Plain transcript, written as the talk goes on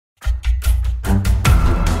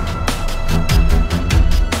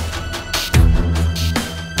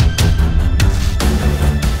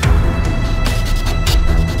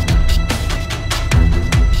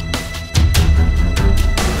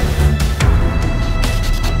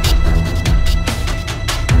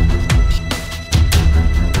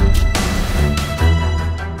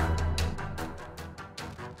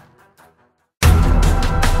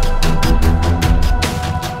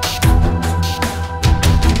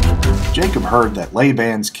Jacob heard that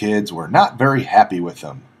Laban's kids were not very happy with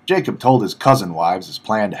him. Jacob told his cousin wives his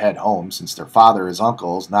plan to head home since their father, his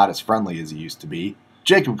uncle, is not as friendly as he used to be.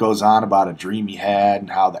 Jacob goes on about a dream he had and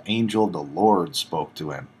how the angel of the Lord spoke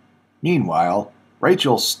to him. Meanwhile,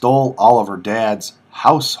 Rachel stole all of her dad's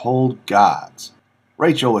household gods.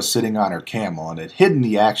 Rachel was sitting on her camel and had hidden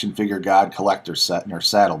the action figure god collector set in her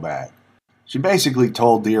saddlebag. She basically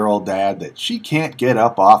told dear old dad that she can't get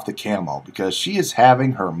up off the camel because she is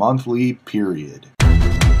having her monthly period.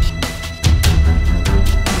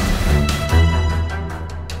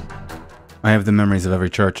 I have the memories of every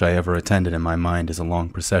church I ever attended in my mind as a long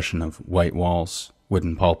procession of white walls,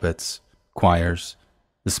 wooden pulpits, choirs,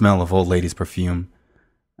 the smell of old ladies' perfume,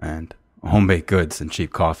 and home-baked goods and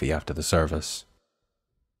cheap coffee after the service.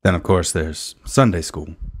 Then, of course, there's Sunday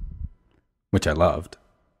school, which I loved.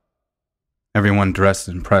 Everyone dressed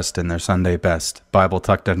and pressed in their Sunday best, Bible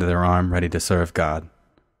tucked under their arm, ready to serve God.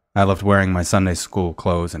 I loved wearing my Sunday school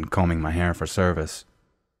clothes and combing my hair for service.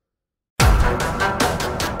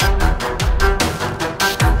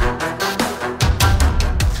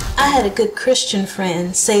 I had a good Christian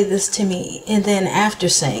friend say this to me, and then after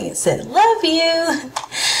saying it, said, "Love you."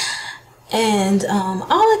 And all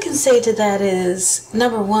I can say to that is,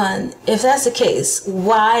 number one, if that's the case,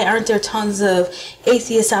 why aren't there tons of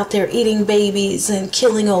atheists out there eating babies and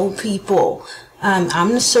killing old people?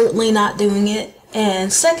 I'm certainly not doing it.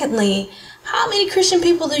 And secondly, how many Christian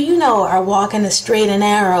people do you know are walking a straight and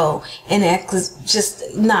narrow and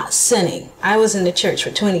just not sinning? I was in the church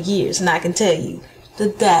for 20 years, and I can tell you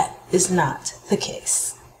that that is not the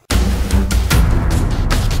case.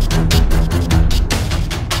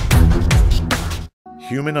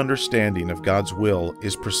 Human understanding of God's will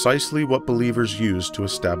is precisely what believers use to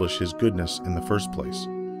establish His goodness in the first place.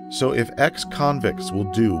 So if ex-convicts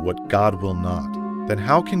will do what God will not, then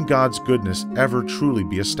how can God's goodness ever truly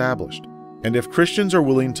be established? And if Christians are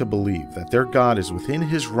willing to believe that their God is within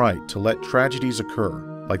His right to let tragedies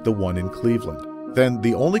occur, like the one in Cleveland, then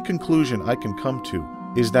the only conclusion I can come to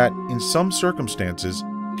is that in some circumstances,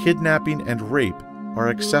 kidnapping and rape are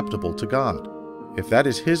acceptable to God. If that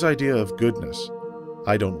is His idea of goodness,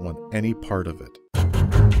 I don't want any part of it.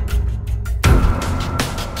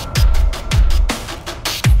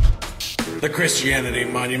 The Christianity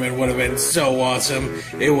Monument would have been so awesome.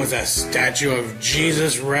 It was a statue of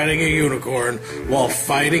Jesus riding a unicorn while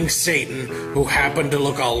fighting Satan, who happened to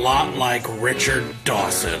look a lot like Richard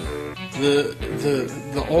Dawson.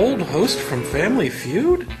 The old host from Family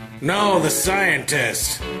Feud? No, the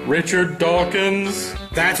scientist. Richard Dawkins?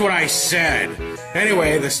 That's what I said.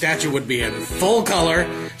 Anyway, the statue would be in full color,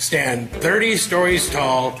 stand 30 stories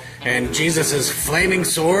tall, and Jesus' flaming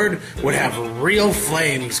sword would have real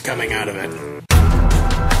flames coming out of it.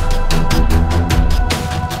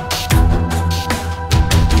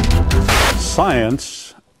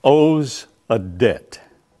 Science owes a debt.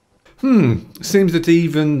 Seems that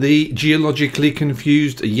even the geologically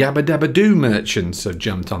confused yabba-dabba-doo merchants have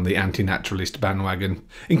jumped on the anti-naturalist bandwagon.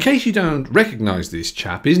 In case you don't recognise this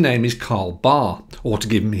chap, his name is Karl Barr, or to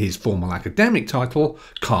give him his formal academic title,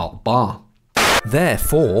 Karl Barr.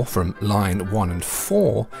 Therefore, from line 1 and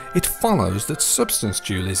 4, it follows that substance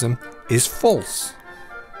dualism is false.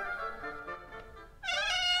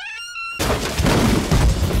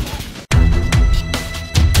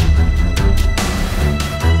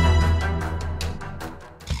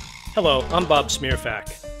 Hello, I'm Bob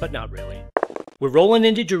Smearfack, but not really. We're rolling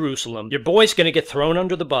into Jerusalem. Your boy's gonna get thrown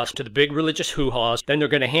under the bus to the big religious hoo-haws, then they're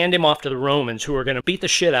gonna hand him off to the Romans, who are gonna beat the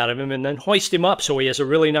shit out of him and then hoist him up so he has a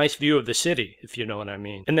really nice view of the city, if you know what I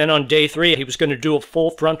mean. And then on day 3, he was gonna do a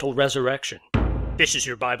full frontal resurrection. This is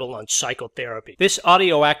your Bible on psychotherapy. This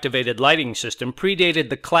audio-activated lighting system predated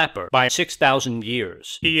the clapper by 6,000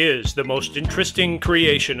 years. He is the most interesting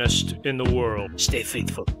creationist in the world. Stay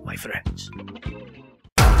faithful, my friends.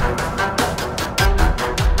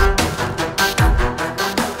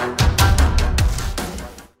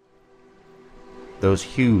 Those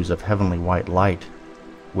hues of heavenly white light,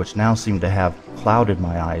 which now seemed to have clouded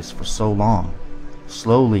my eyes for so long,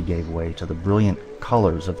 slowly gave way to the brilliant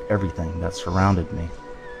colors of everything that surrounded me.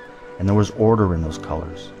 And there was order in those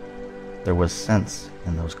colors. There was sense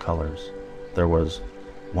in those colors. There was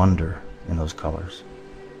wonder in those colors.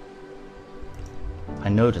 I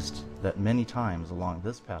noticed that many times along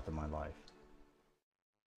this path of my life,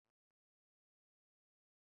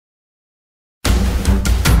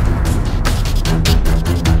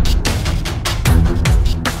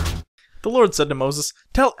 The Lord said to Moses,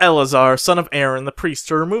 "Tell Eleazar, son of Aaron, the priest,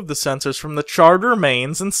 to remove the censers from the charred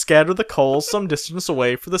remains and scatter the coals some distance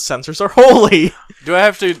away, for the censers are holy." Do I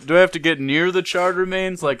have to get near the charred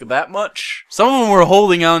remains like that much? Some of them were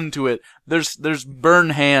holding on to it. There's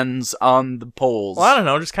burn hands on the poles. Well, I don't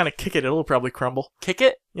know. Just kind of kick it. It'll probably crumble. Kick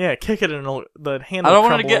it? Yeah, kick it and the hand. I don't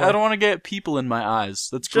want to get people in my eyes.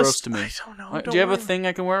 That's gross to me. I don't know. Do you have a thing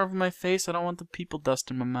I can wear over my face? I don't want the people dust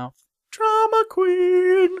in my mouth. Drama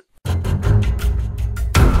queen.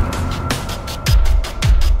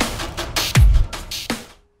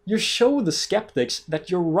 You show the skeptics that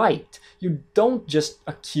you're right. You don't just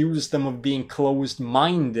accuse them of being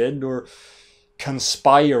closed-minded or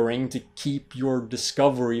conspiring to keep your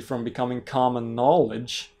discovery from becoming common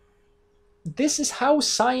knowledge. This is how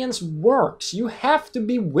science works. You have to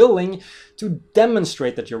be willing to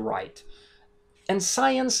demonstrate that you're right. And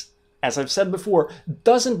science, as I've said before,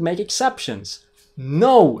 doesn't make exceptions.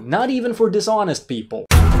 No, not even for dishonest people.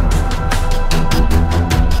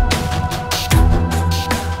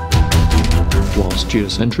 Whilst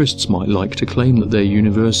geocentrists might like to claim that their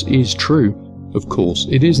universe is true, of course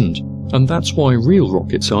it isn't. And that's why real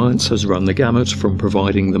rocket science has run the gamut from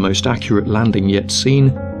providing the most accurate landing yet seen,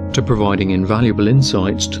 to providing invaluable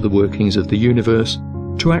insights to the workings of the universe,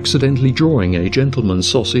 to accidentally drawing a gentleman's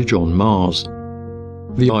sausage on Mars.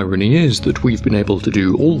 The irony is that we've been able to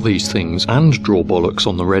do all these things and draw bollocks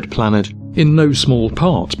on the red planet, in no small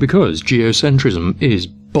part because geocentrism is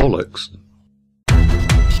bollocks.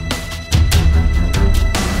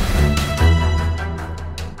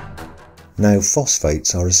 Now,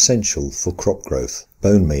 phosphates are essential for crop growth.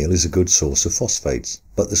 Bone meal is a good source of phosphates,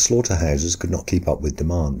 but the slaughterhouses could not keep up with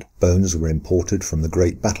demand. Bones were imported from the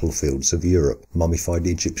great battlefields of Europe. Mummified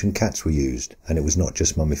Egyptian cats were used, and it was not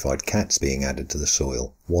just mummified cats being added to the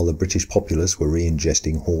soil. While the British populace were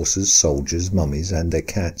re-ingesting horses, soldiers, mummies and their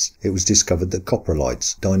cats, it was discovered that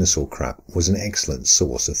coprolites, dinosaur crap, was an excellent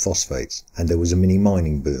source of phosphates, and there was a mini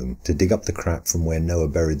mining boom to dig up the crap from where Noah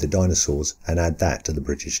buried the dinosaurs and add that to the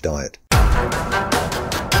British diet.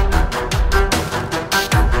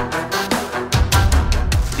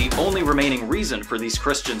 The only remaining reason for these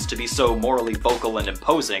Christians to be so morally vocal and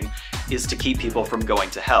imposing is to keep people from going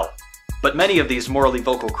to hell. But many of these morally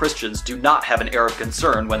vocal Christians do not have an air of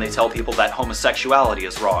concern when they tell people that homosexuality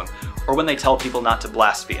is wrong, or when they tell people not to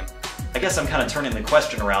blaspheme. I guess I'm kind of turning the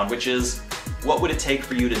question around, which is, what would it take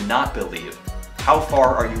for you to not believe? How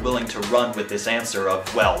far are you willing to run with this answer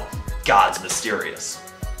of, well, God's mysterious?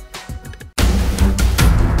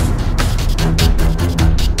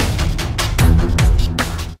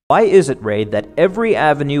 Why is it, Ray, that every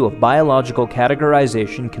avenue of biological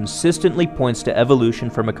categorization consistently points to evolution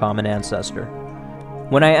from a common ancestor?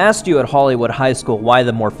 When I asked you at Hollywood High School why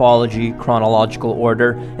the morphology, chronological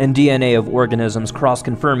order, and DNA of organisms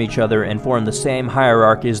cross-confirm each other and form the same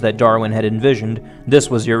hierarchies that Darwin had envisioned, this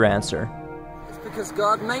was your answer. It's because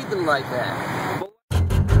God made them like that.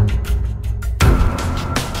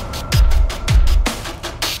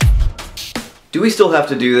 Do we still have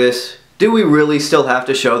to do this? Do we really still have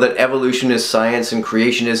to show that evolution is science and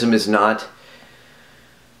creationism is not?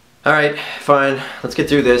 Alright, fine, let's get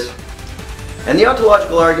through this. And the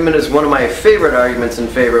ontological argument is one of my favorite arguments in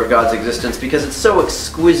favor of God's existence because it's so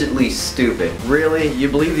exquisitely stupid. Really? You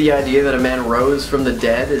believe the idea that a man rose from the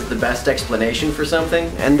dead is the best explanation for something?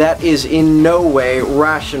 And that is in no way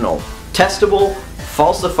rational. Testable,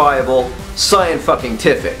 falsifiable,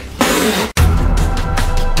 scientific.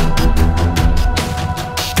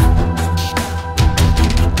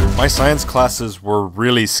 My science classes were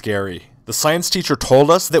really scary. The science teacher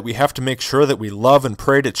told us that we have to make sure that we love and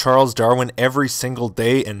pray to Charles Darwin every single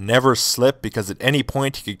day and never slip, because at any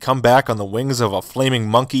point he could come back on the wings of a flaming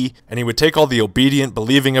monkey and he would take all the obedient,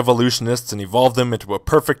 believing evolutionists and evolve them into a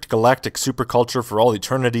perfect galactic superculture for all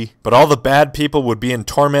eternity. But all the bad people would be in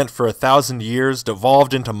torment for 1,000 years,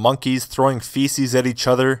 devolved into monkeys throwing feces at each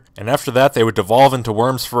other, and after that they would devolve into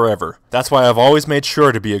worms forever. That's why I've always made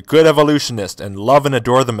sure to be a good evolutionist and love and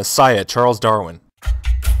adore the Messiah, Charles Darwin.